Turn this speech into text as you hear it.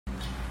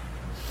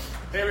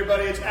Hey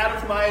everybody, it's Adam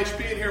from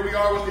IHP, and here we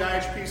are with the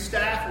IHP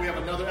staff. We have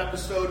another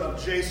episode of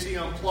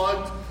JC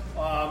Unplugged.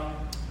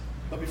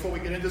 But before we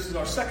get into this, is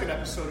our second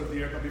episode of the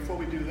year. But before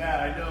we do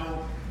that, I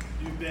know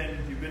you've been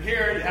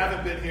here, you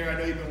haven't been here. I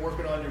know you've been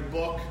working on your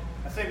book.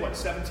 I think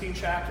 17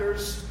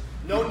 chapters.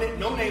 No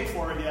name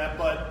for it yet,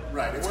 but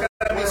right. It's going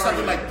to be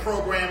something like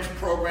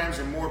programs,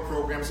 and more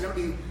programs. It's going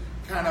to be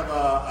kind of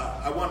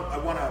I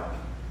want a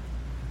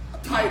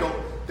title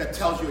that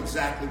tells you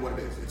exactly what it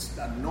is. It's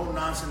a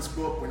no-nonsense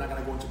book. We're not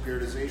going to go into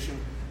periodization,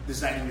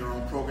 designing your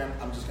own program.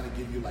 I'm just going to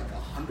give you like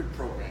 100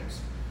 programs,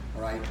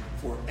 all right,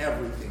 for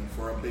everything,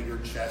 for a bigger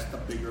chest, a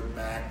bigger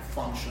back,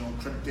 functional,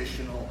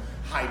 traditional,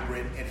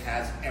 hybrid. It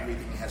has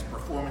everything. It has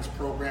performance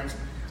programs.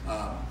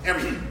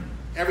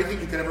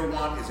 Everything you could ever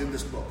want is in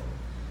this book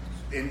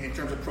in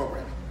terms of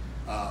programming.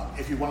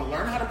 If you want to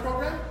learn how to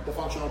program, the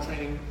functional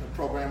training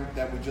program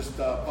that we just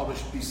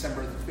published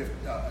December the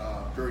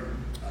 5th, during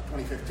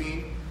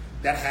 2015,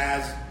 that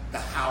has the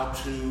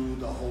how-to,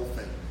 the whole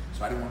thing.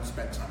 So I didn't want to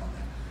spend time on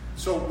that.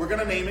 So we're going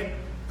to name it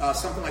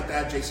something like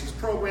that, JC's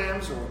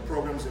Programs, or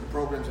Programs and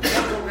Programs and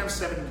More Programs,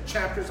 70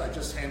 chapters. I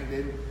just handed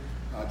in.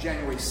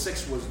 January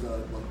 6th was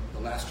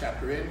the last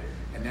chapter in,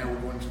 and now we're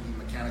going to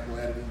the mechanical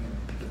editing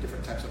and the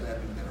different types of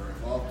editing that are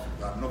involved.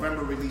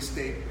 November release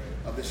date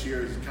of this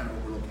year is kind of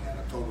what we're looking at,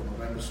 October,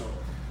 November. So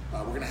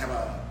we're going to have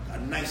a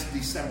nice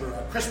December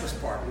Christmas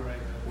party. Right.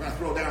 We're going to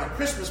throw down a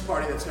Christmas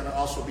party that's going to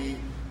also be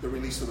the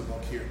release of the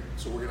book here.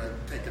 So we're going to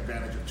take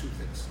advantage of two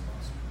things.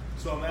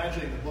 So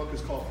imagining the book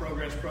is called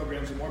Programs, and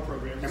More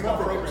Programs. And more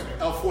programs.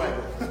 El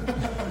Fuego.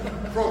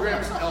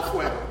 Programs, El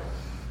Fuego.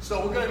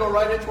 So we're going to go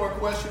right into our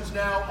questions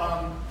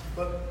now.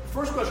 But the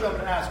first question I'm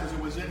going to ask, because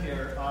it was in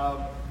here,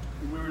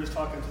 we were just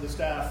talking to the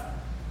staff.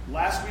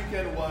 Last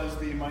weekend was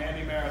the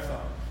Miami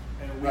Marathon.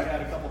 And we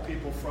had a couple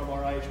people from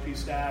our IHP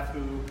staff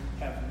who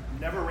have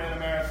never ran a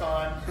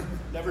marathon,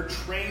 never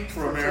trained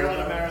to run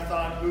a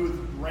marathon, who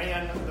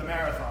ran the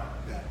marathon.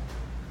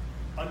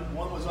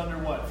 One was under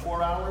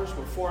 4 hours?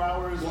 Or 4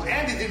 hours? Well,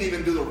 Andy didn't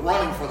even do the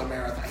running for the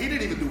marathon. He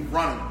didn't even do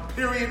running.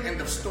 Period.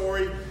 End of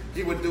story.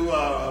 He would do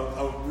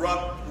a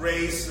ruck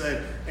race,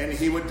 and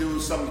he would do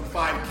some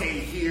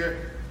 5K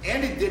here.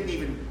 Andy didn't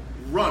even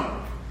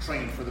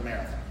train for the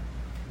marathon.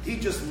 He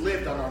just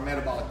lived on our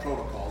metabolic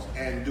protocols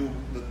and do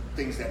the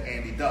things that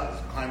Andy does.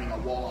 Climbing a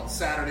wall on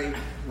Saturday,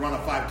 run a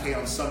 5K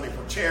on Sunday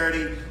for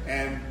charity,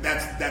 and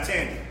that's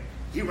Andy.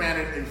 He ran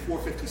it in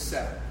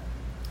 4:57.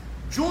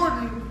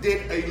 Jordan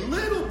did a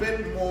little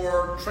bit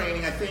more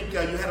training. I think you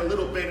had a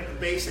little bit of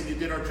base, and you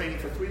did our training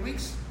for 3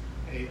 weeks?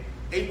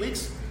 8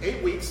 weeks?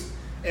 8 weeks.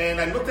 And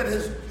I looked at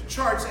his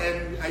charts,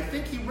 and I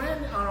think he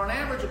ran on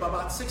average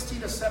about 16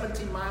 to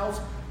 17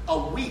 miles a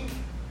week.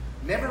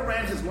 Never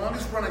ran. His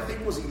longest run, I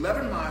think, was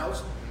 11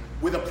 miles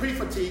with a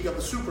pre-fatigue of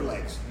the super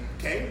legs.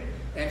 Okay?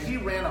 And he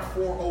ran a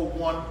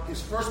 4:01,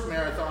 his first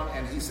marathon,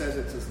 and he says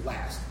it's his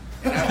last.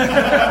 And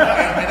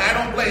I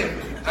don't blame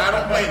him.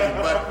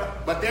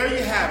 But there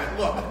you have it.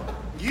 Look,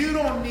 you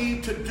don't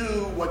need to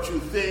do what you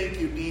think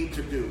you need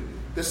to do.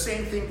 The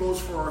same thing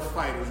goes for our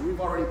fighters. We've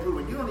already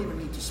proven you don't even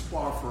need to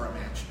spar for a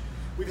match.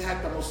 We've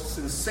had the most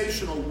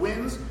sensational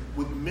wins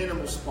with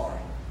minimal sparring,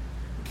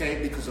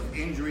 okay, because of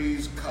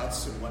injuries,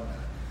 cuts, and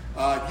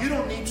whatnot. You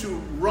don't need to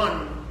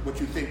run what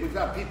you think. We've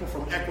got people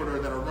from Ecuador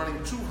that are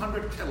running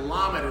 200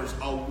 kilometers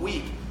a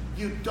week.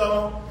 You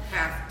don't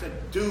have to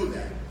do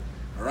that,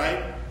 all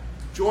right?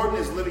 Jordan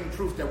is living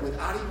proof that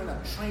without even a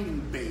training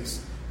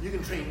base, you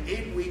can train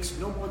 8 weeks,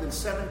 no more than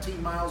 17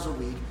 miles a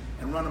week,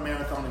 and run a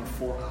marathon in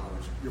 4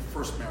 hours, your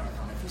first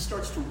marathon. If he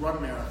starts to run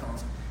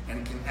marathons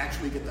and can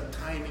actually get the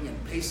timing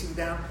and pacing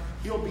down,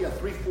 he'll be a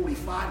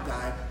 3:45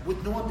 guy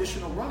with no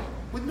additional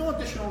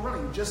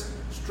running. Just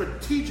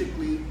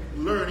strategically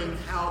learning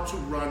how to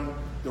run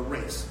the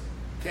race.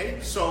 Okay,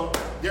 so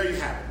there you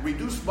have it.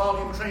 Reduced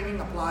volume training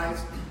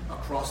applies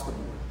across the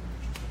board.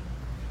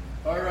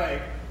 All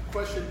right,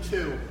 question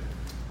 2.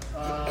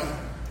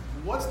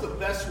 What's the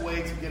best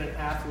way to get an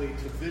athlete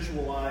to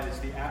visualize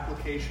the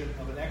application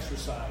of an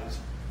exercise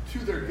to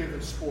their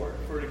given sport?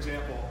 For an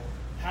example,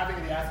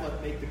 having the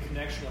athlete make the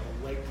connection of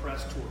a leg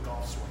press to a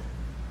golf swing.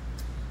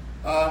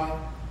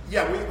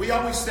 We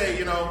always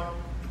say,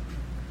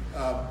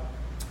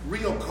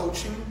 real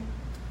coaching,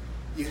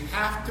 you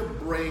have to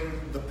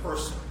bring the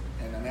person.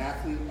 And an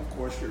athlete, of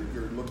course,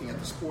 you're looking at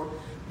the sport.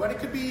 But it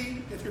could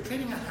be, if you're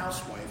training a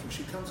housewife and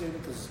she comes in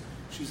because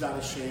she's out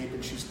of shape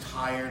and she's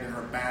tired and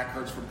her back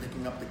hurts from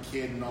picking up the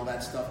kid and all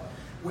that stuff.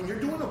 When you're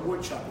doing a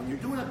wood chop, when you're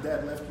doing a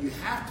deadlift, you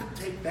have to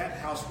take that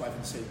housewife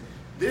and say,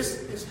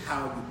 this is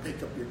how you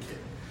pick up your kid.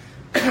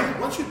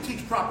 Once you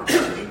teach proper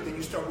technique, then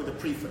you start with a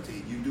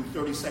pre-fatigue. You do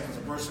 30 seconds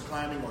of versa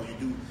climbing, or you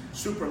do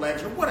super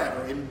legs, or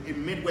whatever,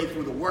 in midway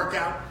through the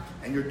workout,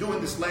 and you're doing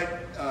this leg,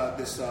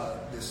 this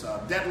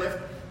deadlift,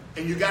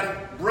 and you got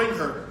to bring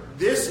her.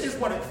 This is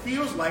what it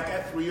feels like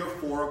at 3 or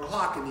 4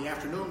 o'clock in the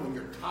afternoon when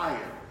you're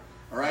tired.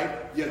 All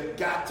right? You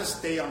got to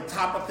stay on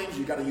top of things.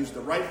 You got to use the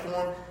right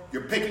form.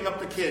 You're picking up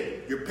the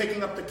kid.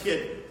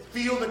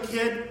 Feel the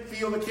kid,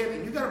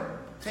 and you got to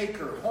take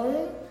her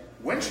home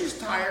when she's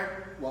tired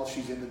while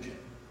she's in the gym.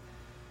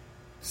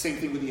 Same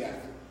thing with the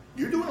athlete.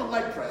 You're doing a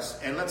leg press,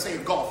 and let's say a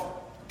golfer,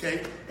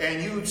 okay?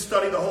 And you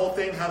study the whole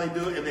thing, how they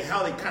do it, and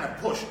how they kind of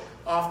push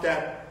off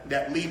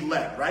that lead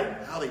leg, right?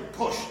 How they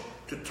push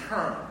to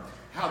turn.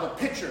 How the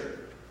pitcher,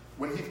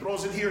 when he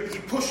throws it here, he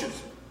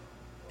pushes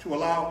to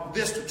allow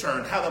this to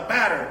turn. How the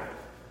batter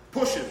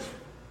pushes.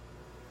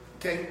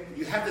 Okay?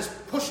 You have this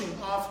pushing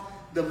off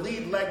the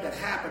lead leg that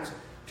happens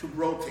to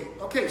rotate.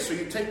 Okay, so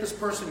you take this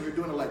person and you're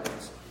doing a leg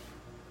press.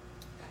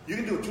 You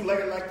can do a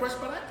two-legged leg press,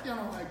 but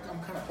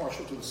I'm kind of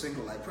partial to the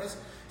single leg press.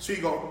 So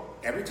you go,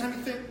 every time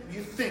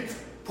you think,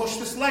 push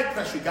this leg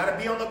press. You got to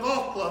be on the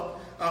golf club,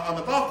 on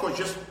the golf course,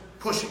 just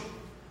pushing.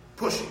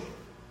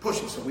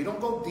 So we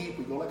don't go deep.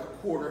 We go like a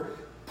quarter.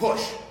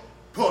 Push.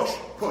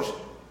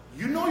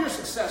 You know you're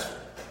successful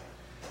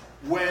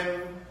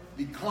when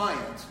the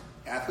client,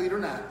 athlete or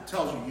not,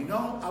 tells you,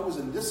 I was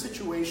in this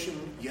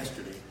situation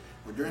yesterday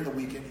or during the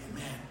weekend, and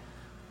man,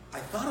 I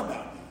thought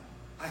about you.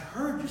 I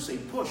heard you say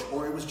push,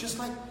 or it was just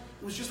like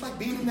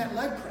being in that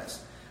leg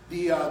press.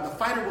 The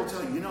fighter will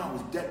tell you, I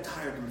was dead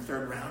tired in the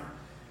third round,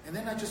 and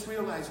then I just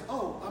realized,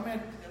 I'm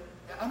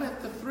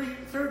at the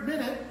third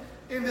minute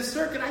in this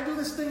circuit. I do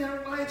this thing,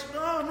 and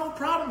no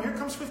problem. Here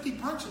comes 50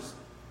 punches.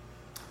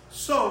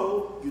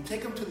 So you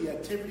take them to the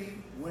activity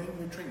when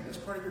you're training. That's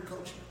part of your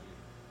coaching.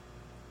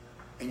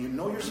 And you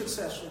know you're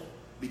successful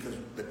because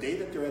the day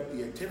that they're at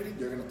the activity,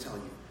 they're going to tell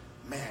you,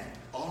 man,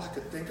 all I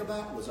could think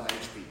about was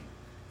IHP.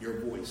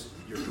 Your voice,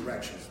 your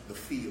directions, the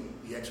feel,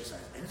 the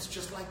exercise. And it's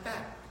just like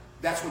that.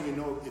 That's when you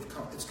know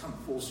it's come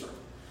full circle.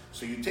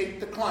 So you take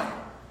the client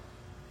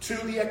to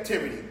the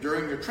activity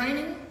during your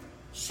training,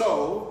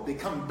 so they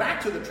come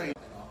back to the training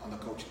on the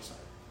coaching side.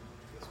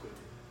 That's good.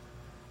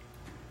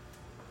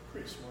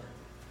 Pretty smart.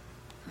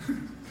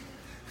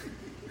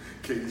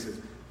 Katie says,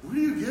 where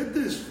do you get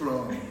this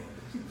from?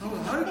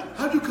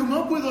 How'd you come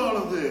up with all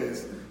of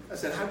this? I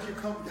said, how'd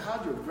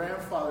your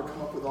grandfather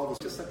come up with all this?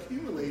 Just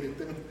accumulated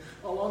them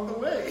along the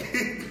way.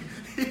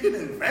 He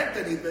didn't invent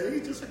anything,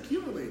 he just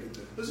accumulated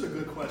them. This is a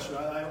good question.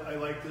 I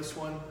like this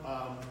one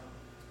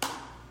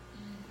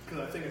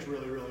because I think it's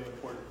really, really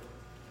important.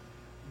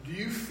 Do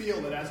you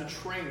feel that as a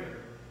trainer,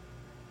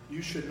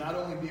 you should not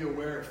only be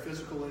aware of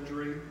physical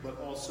injury, but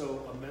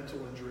also a mental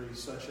injury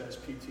such as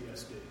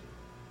PTSD?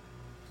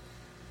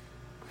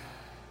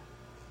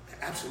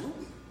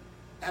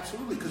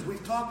 Absolutely, because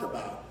we've talked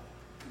about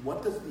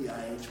what does the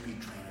IHP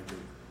trainer do?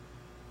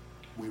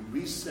 We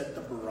reset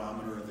the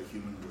barometer of the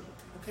human will.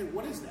 Okay,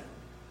 what is that?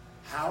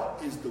 How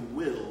is the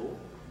will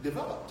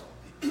developed?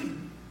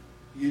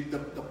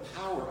 The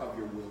power of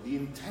your will, the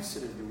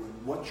intensity of your will,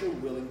 what you're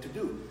willing to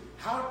do.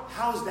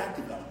 How is that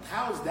developed?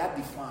 How is that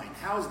defined?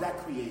 How is that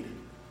created?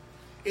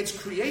 It's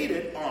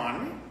created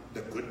on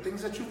the good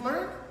things that you've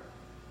learned,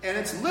 and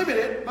it's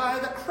limited by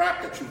the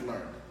crap that you've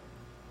learned.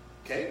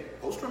 Okay?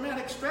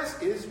 Post-traumatic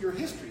stress is your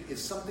history.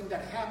 It's something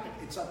that happened.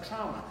 It's a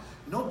trauma.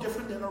 No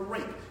different than a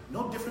rape.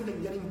 No different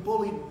than getting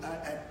bullied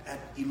at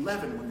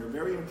 11 when you're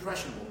very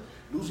impressionable.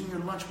 Losing your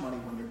lunch money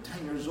when you're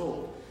 10 years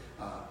old.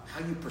 How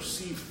you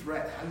perceive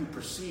threat. How you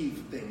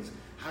perceive things.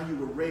 How you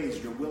were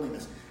raised. Your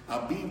willingness.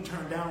 Being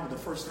turned down the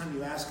first time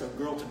you ask a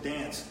girl to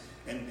dance.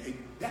 And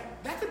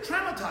that could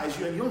traumatize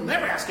you, and you'll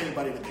never ask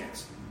anybody to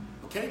dance.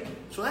 Okay?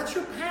 So that's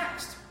your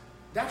past.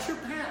 That's your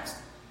past.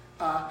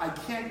 I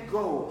can't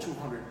go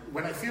 200.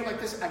 When I feel like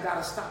this, I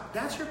gotta stop.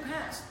 That's your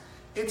past.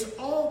 It's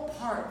all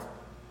part.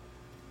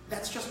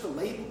 That's just a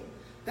label.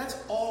 That's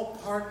all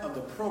part of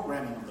the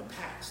programming of the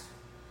past.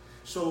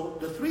 So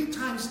the 3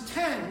 times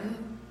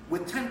 10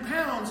 with 10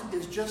 pounds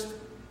is just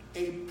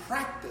a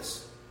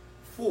practice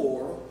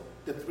for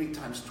the 3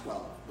 times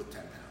 12 with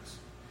 10 pounds.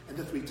 And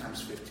the 3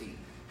 times 15.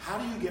 How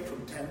do you get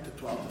from 10 to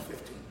 12 to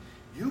 15?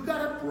 You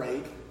gotta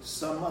break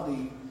some of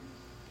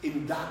the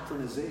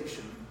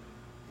indoctrination,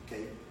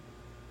 okay,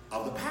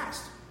 of the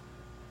past.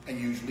 And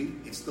usually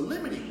it's the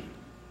limiting,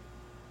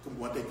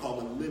 what they call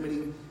the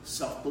limiting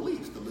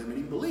self-beliefs, the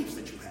limiting beliefs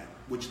that you have,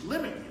 which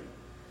limit you.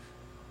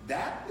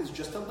 That is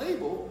just a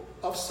label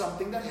of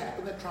something that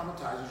happened that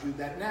traumatizes you,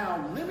 that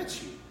now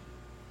limits you.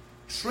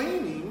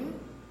 Training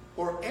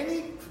or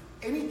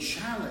any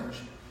challenge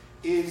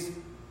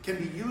can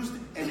be used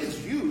and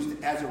is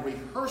used as a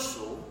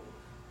rehearsal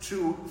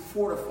to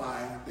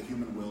fortify the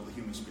human will, the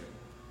human spirit.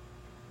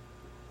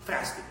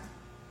 Fasting.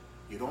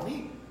 You don't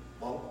eat.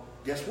 Well,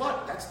 guess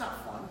what? That's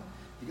not fun.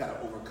 You got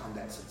to overcome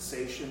that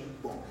sensation.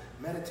 Boom.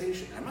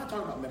 Meditation. I'm not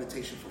talking about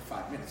meditation for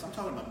 5 minutes. I'm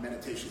talking about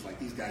meditations like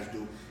these guys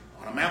do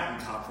on a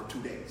mountaintop for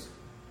 2 days.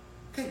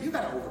 Okay, you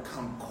got to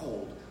overcome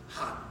cold,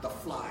 hot, the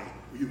fly,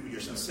 your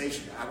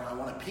sensation. I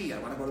want to pee. I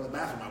want to go to the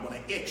bathroom. I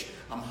want to itch.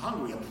 I'm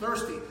hungry. I'm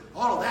thirsty.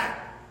 All of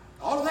that.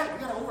 All of that. You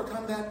got to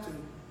overcome that to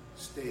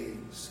stay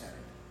centered.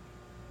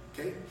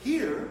 Okay?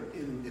 Here,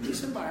 in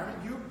this environment,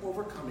 you're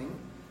overcoming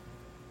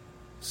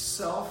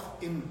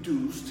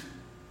self-induced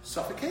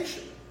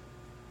suffocation.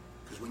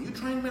 Because when you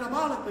train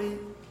metabolically,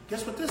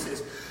 guess what this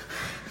is?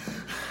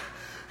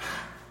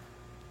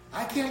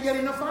 I can't get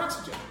enough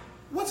oxygen.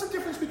 What's the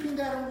difference between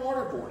that and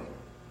waterboarding?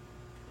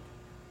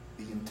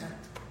 The intent.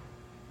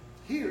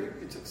 Here,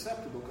 it's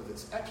acceptable because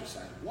it's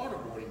exercise.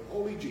 Waterboarding,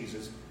 holy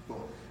Jesus,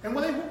 boom. And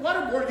when they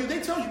waterboard you, they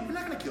tell you, we're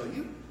not going to kill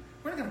you.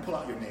 We're not going to pull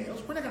out your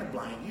nails. We're not going to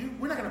blind you.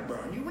 We're not going to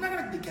burn you. We're not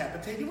going to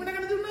decapitate you. We're not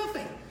going to do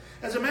nothing.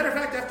 As a matter of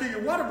fact, after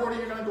you're waterboarding,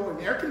 you're going to go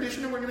in air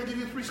conditioning. We're going to give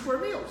you 3 square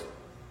meals.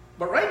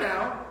 But right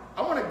now,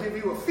 I want to give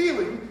you a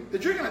feeling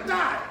that you're going to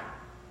die.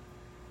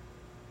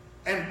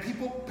 And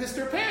people piss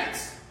their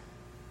pants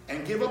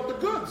and give up the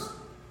goods.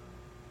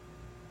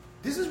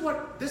 This is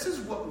what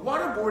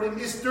waterboarding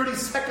is. 30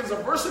 seconds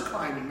of Versa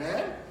climbing,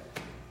 man.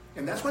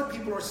 And that's why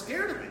people are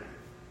scared of it.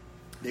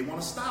 They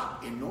want to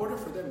stop. In order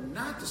for them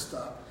not to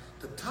stop,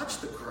 to touch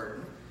the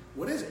curtain,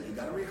 what is it? You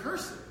got to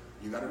rehearse it.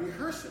 You got to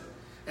rehearse it.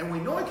 And we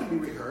know it can be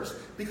rehearsed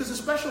because the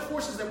special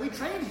forces that we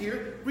trained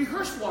here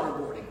rehearse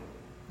waterboarding.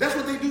 That's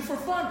what they do for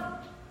fun.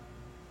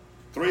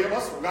 3 of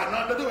us, we got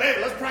nothing to do. Hey,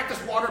 let's practice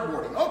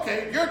waterboarding.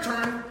 Okay, your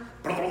turn.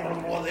 Blah, blah,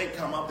 blah, blah. They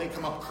come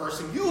up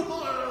cursing. You,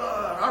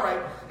 all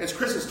right, it's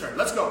Chris's turn.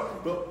 Let's go.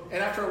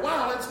 And after a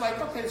while, it's like,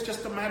 okay, it's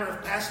just a matter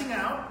of passing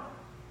out.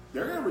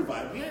 They're going to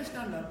revive me. It's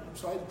not nothing.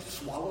 So I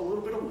swallow a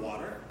little bit of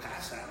water,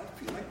 pass out,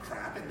 feel like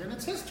crap, and then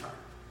it's his turn.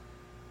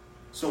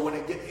 So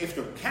if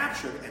they're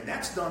captured and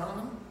that's done on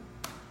them,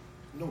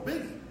 no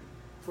biggie.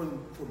 For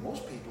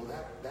most people,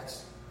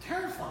 that's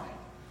terrifying.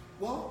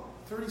 Well,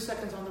 30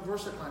 seconds on the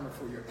Versa climber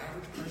for your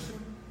average person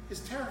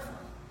is terrifying.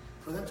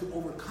 For them to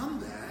overcome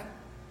that,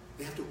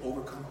 they have to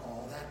overcome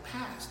all that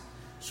past.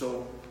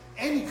 So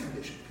any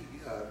condition,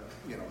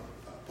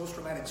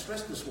 post-traumatic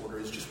stress disorder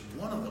is just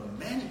one of the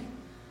many.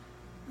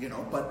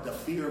 But the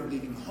fear of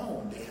leaving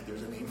home,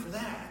 there's a name for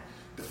that.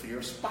 The fear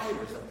of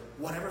spiders,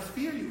 whatever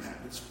fear you have,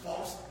 it's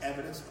false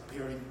evidence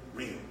appearing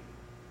real.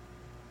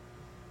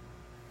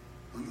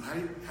 How are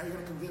you going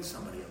to convince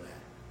somebody of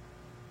that?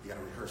 You got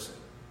to rehearse it.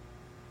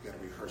 You got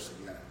to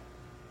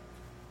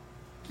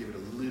give it a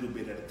little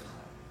bit at a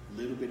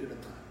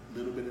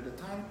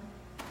time.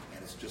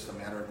 And it's just a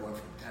matter of going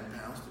from 10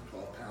 pounds to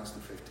 12 pounds to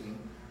 15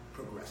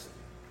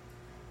 progressively.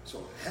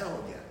 So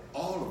hell yeah,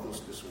 all of those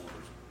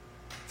disorders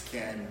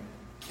can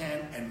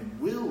and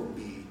will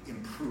be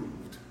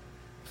improved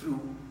through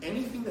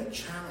anything that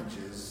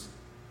challenges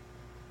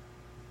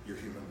your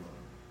human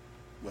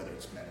will. Whether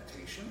it's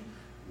meditation,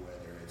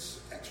 whether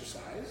it's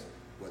exercise,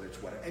 whether it's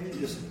any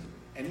discipline.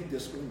 Any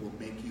discipline will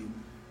make you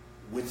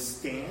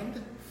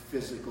withstand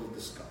physical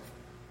discomfort.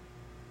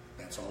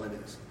 That's all it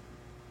is.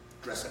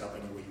 Dress it up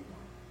any way you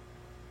want.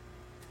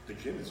 The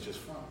gym is just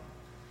fun.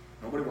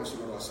 Nobody wants to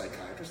go to a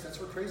psychiatrist. That's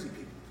for crazy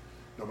people.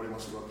 Nobody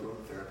wants to go to a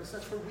therapist.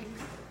 That's for weak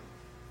people.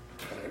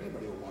 But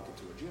anybody will walk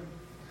into a gym.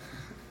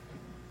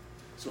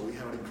 So we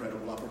have an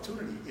incredible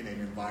opportunity in an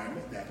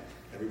environment that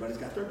everybody's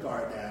got their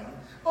guard down.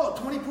 Oh,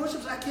 20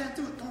 push-ups? I can't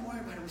do it. Don't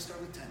worry about it. We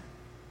start with 10.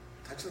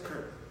 Touch the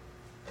curtain.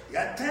 You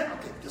got 10?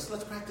 Okay,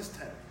 let's practice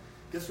 10.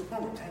 Gets to the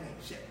point where 10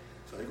 ain't shit.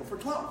 So they go for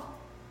 12.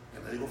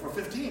 And then they go for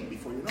 15.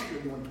 Before you know it,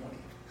 you're doing 20.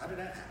 How did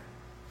that happen?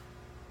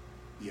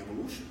 The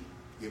evolution.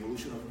 The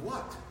evolution of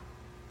what?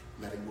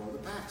 Letting go of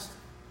the past.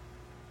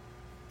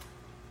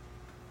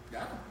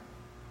 Yeah.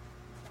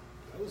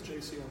 That was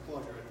JC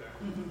Unplugged right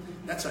there.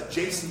 That's a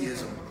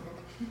JCism.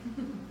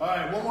 All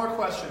right, one more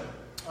question.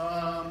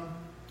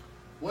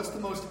 What's the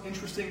most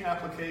interesting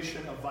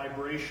application of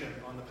vibration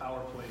on the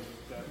power plate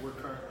that we're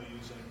currently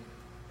using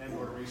and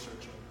we're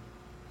researching?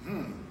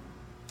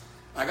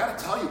 I got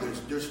to tell you,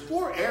 there's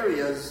 4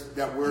 areas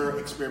that we're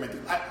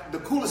experimenting. The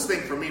coolest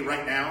thing for me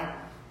right now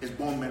is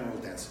bone mineral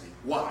density.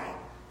 Why?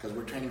 Because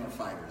we're training our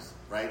fibers,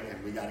 right?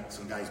 And we got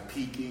some guys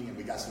peaking, and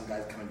we got some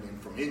guys coming in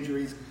from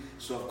injuries.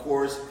 So, of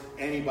course,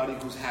 anybody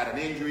who's had an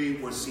injury,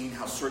 we're seeing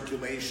how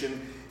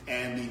circulation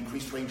and the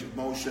increased range of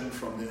motion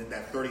from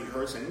that 30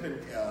 hertz and even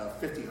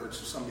 50 hertz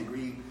to some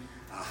degree,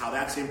 how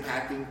that's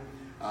impacting.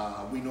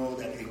 We know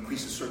that it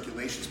increases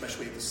circulation,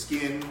 especially at the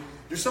skin.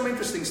 There's some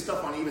interesting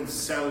stuff on even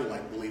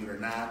cellulite, believe it or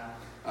not.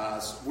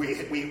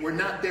 We're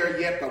not there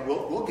yet, but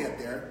we'll get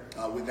there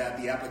with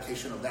the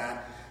application of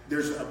that.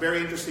 There's a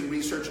very interesting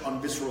research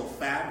on visceral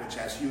fat, which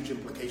has huge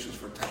implications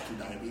for type 2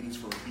 diabetes,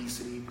 for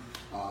obesity,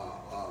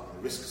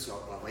 risks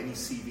of any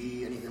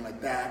CV, anything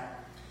like that.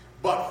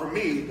 But for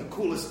me, the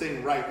coolest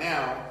thing right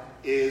now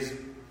is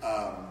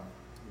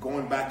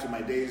going back to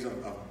my days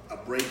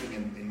of breaking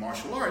in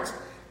martial arts.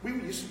 We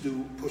used to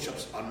do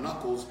push-ups on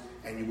knuckles,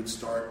 and you would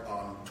start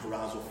on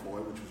terrazzo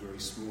floor, which was very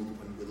smooth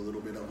with a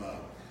little bit of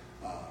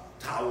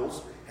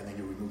towels, and then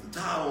you remove the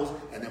towels,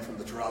 and then from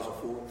the terrazzo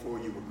floor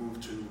you would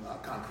move to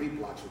concrete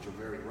blocks, which are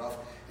very rough,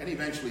 and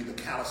eventually the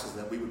calluses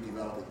that we would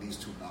develop in these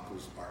 2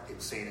 knuckles are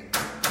insane. And,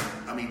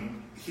 I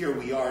mean, here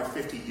we are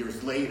 50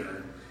 years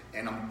later,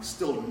 and I'm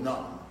still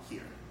numb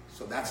here.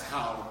 So that's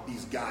how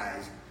these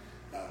guys,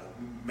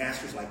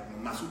 masters like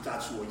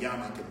Masutatsu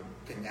Oyama,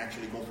 can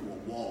actually go through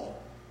a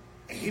wall.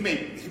 And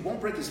he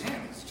won't break his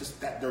hand. It's just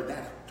that they're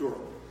that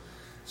durable.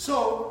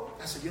 So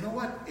I said, you know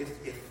what?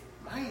 If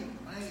my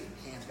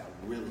hands got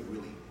really,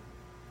 really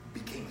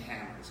became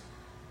hammers,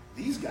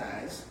 these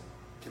guys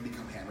can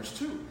become hammers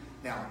too.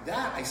 Now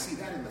I see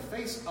that in the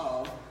face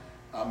of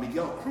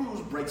Miguel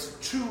Cruz breaks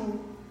 2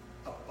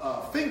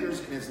 fingers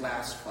in his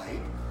last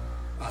fight.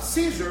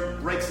 Caesar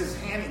breaks his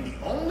hand in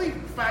the only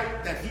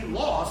fight that he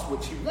lost,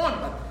 which he won,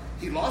 but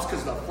he lost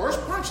because the first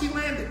punch he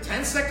landed,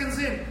 10 seconds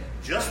in,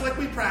 just like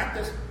we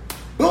practiced,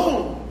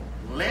 boom,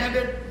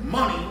 landed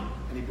money,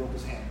 and he broke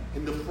his hand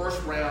in the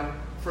first round,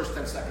 first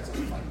 10 seconds of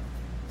the fight.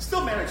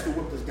 Still managed to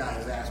whip this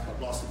guy's ass,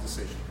 but lost the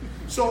decision.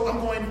 So I'm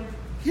going,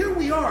 here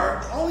we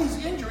are, all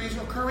these injuries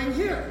occurring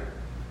here.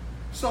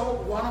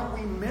 So why don't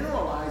we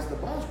mineralize the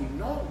bones? We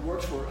know it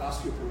works for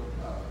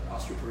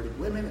osteoporotic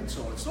women and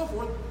so on and so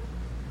forth.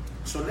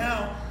 So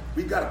now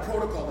we've got a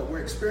protocol that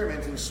we're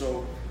experimenting.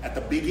 So at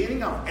the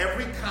beginning of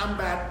every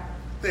combat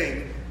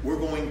thing, we're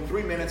going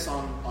 3 minutes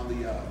on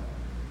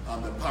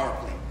the power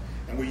plate,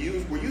 and we're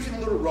using a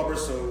little rubber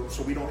so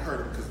we don't hurt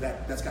them, because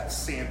that's got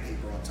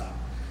sandpaper on top.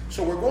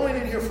 So we're going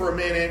in here for a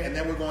minute, and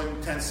then we're going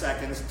 10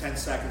 seconds, 10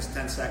 seconds,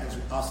 10 seconds,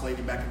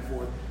 oscillating back and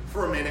forth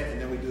for a minute, and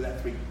then we do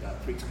that three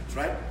times,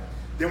 right?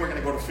 Then we're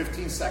going to go to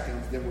 15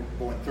 seconds, then we're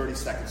going 30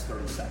 seconds,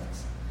 30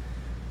 seconds.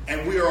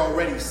 And we are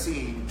already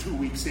seeing 2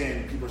 weeks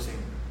in, people are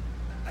saying,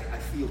 I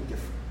feel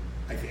different.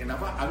 And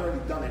I've already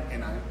done it,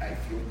 and I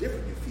feel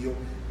different. You feel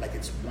like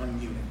it's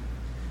one unit.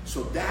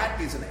 So that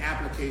is an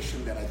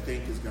application that I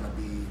think is going to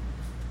be,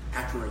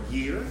 after a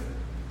year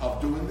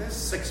of doing this,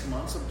 6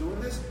 months of doing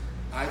this,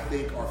 I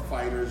think our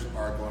fighters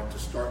are going to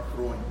start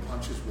throwing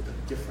punches with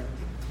a different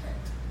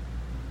intent.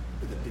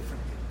 With a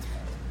different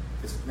intent.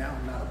 It's now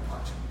not a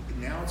punch.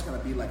 Now it's going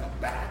to be like a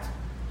bat,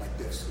 like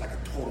this, like a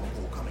totem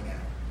pole coming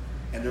out.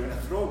 And they're going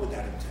to throw it with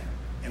that intent.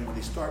 And when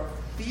they start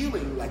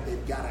feeling like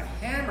they've got a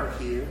hammer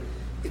here,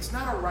 it's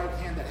not a right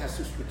hand that has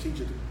to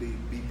strategically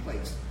be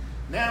placed.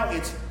 Now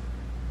it's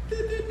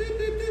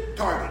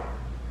target,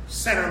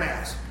 center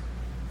mass.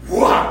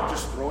 Whoa!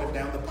 Just throw it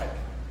down the pipe.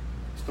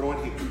 Just throw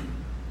it here.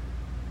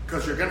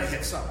 Because you're going to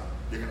hit something.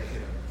 You're going to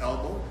hit an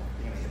elbow,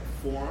 you're going to hit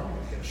a forearm, you're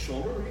going to hit a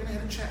shoulder, or you're going to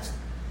hit a chest.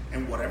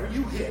 And whatever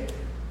you hit,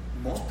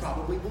 most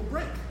probably will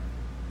break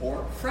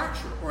or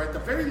fracture, or at the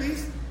very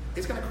least,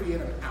 it's going to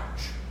create an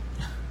ouch.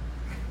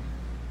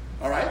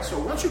 All right? So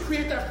once you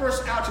create that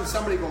first ouch and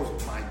somebody goes,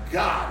 my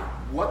God,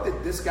 what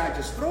did this guy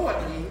just throw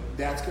at me?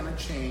 That's going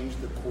to change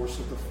the course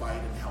of the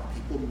fight and how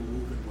people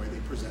move and where they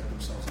present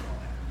themselves and all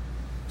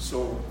that.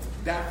 So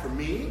that, for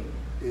me,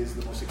 is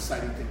the most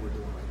exciting thing we're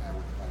doing right now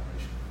with the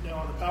vibration. Now,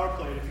 on the power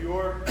plate, if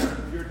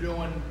you're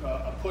doing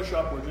a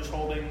push-up or just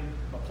holding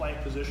a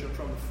plank position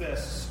from the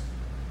fists,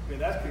 I mean,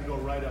 that can go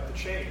right up the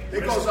chain.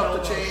 It goes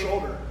up the chain.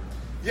 Shoulder.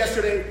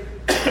 Yesterday,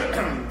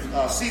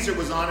 Caesar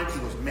was on it. He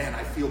goes, man,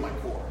 I feel my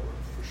core.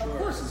 For sure. Of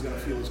course he's going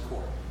to feel his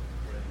core.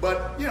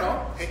 But, you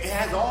know, it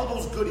has all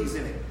those goodies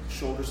in it.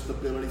 Shoulder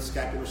stability,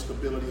 scapular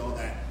stability, all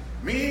that.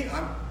 Me,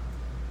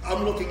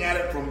 I'm looking at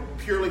it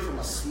purely from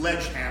a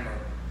sledgehammer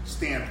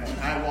standpoint.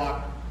 I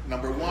want,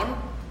 number one,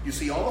 you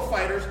see all the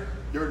fighters,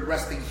 they're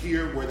resting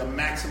here where the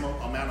maximum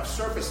amount of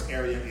surface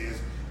area is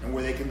and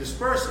where they can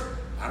disperse it.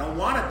 I don't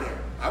want it there.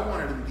 I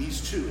want it in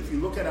these two. If you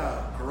look at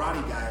a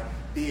karate guy,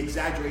 they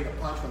exaggerate a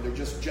punch when they're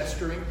just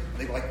gesturing. And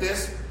they go like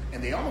this,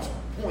 and they almost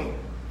point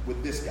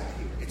with this guy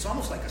here. It's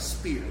almost like a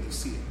spear. They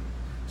see it.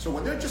 So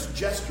when they're just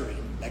gesturing,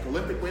 like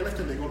Olympic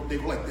weightlifting, they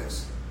go like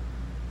this.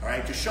 All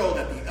right, to show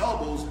that the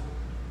elbows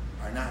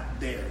are not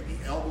there.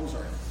 The elbows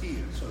are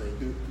here. So they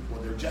do,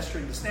 when they're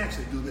gesturing the snatch,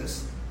 they do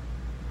this.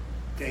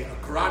 Okay, a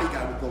karate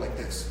guy will go like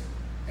this,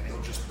 and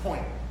he'll just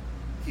point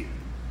here.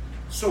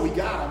 So we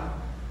got them.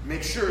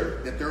 Make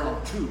sure that they're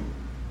on two.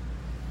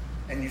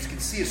 And you can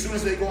see as soon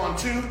as they go on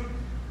two,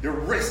 their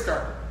wrists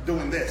start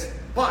doing this.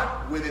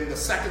 But within the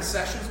second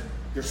sessions,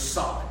 they're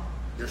solid.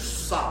 They're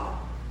solid.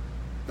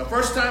 The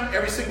first time,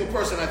 every single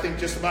person, I think,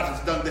 just about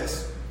has done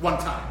this one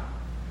time.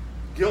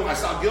 I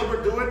saw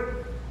Gilbert do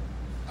it.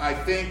 I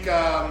think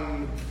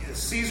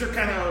Caesar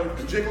kind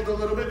of jiggled a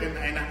little bit,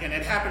 and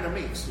it happened to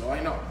me, so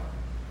I know.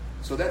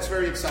 So that's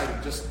very exciting,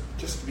 just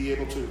to be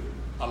able to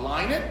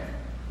align it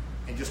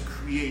and just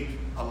create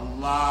a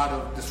lot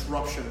of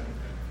disruption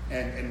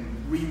and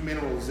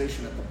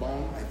remineralization at the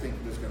bone. I think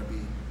there's going to be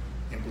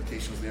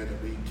implications there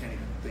that we can't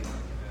even think of.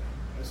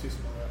 I see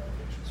some other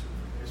applications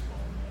for baseball.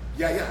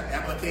 Yeah,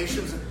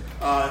 applications.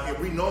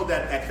 We know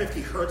that at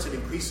 50 hertz it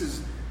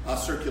increases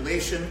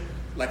circulation.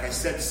 Like I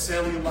said,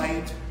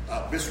 cellulite,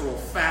 visceral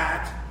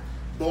fat,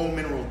 bone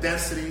mineral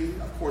density,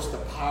 of course the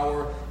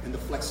power and the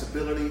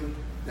flexibility.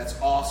 That's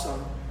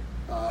awesome.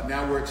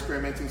 Now we're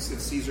experimenting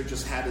since Caesar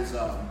just had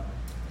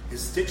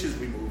his stitches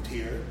removed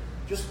here.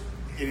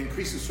 It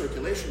increases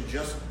circulation.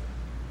 Just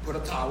put a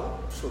towel,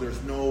 so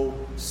there's no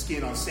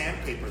skin on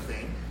sandpaper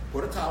thing.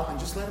 Put a towel and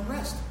just let him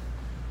rest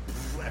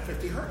at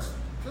 50 hertz.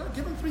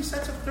 Give him 3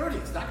 sets of 30.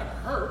 It's not going to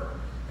hurt.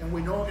 And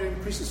we know it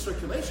increases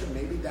circulation.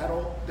 Maybe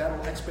that'll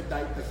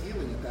expedite the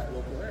healing of that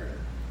local area.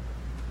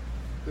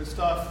 Good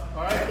stuff.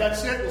 All right,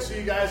 that's it. We'll see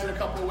you guys in a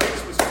couple of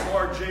weeks with some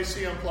more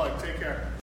JC Unplugged. Take care.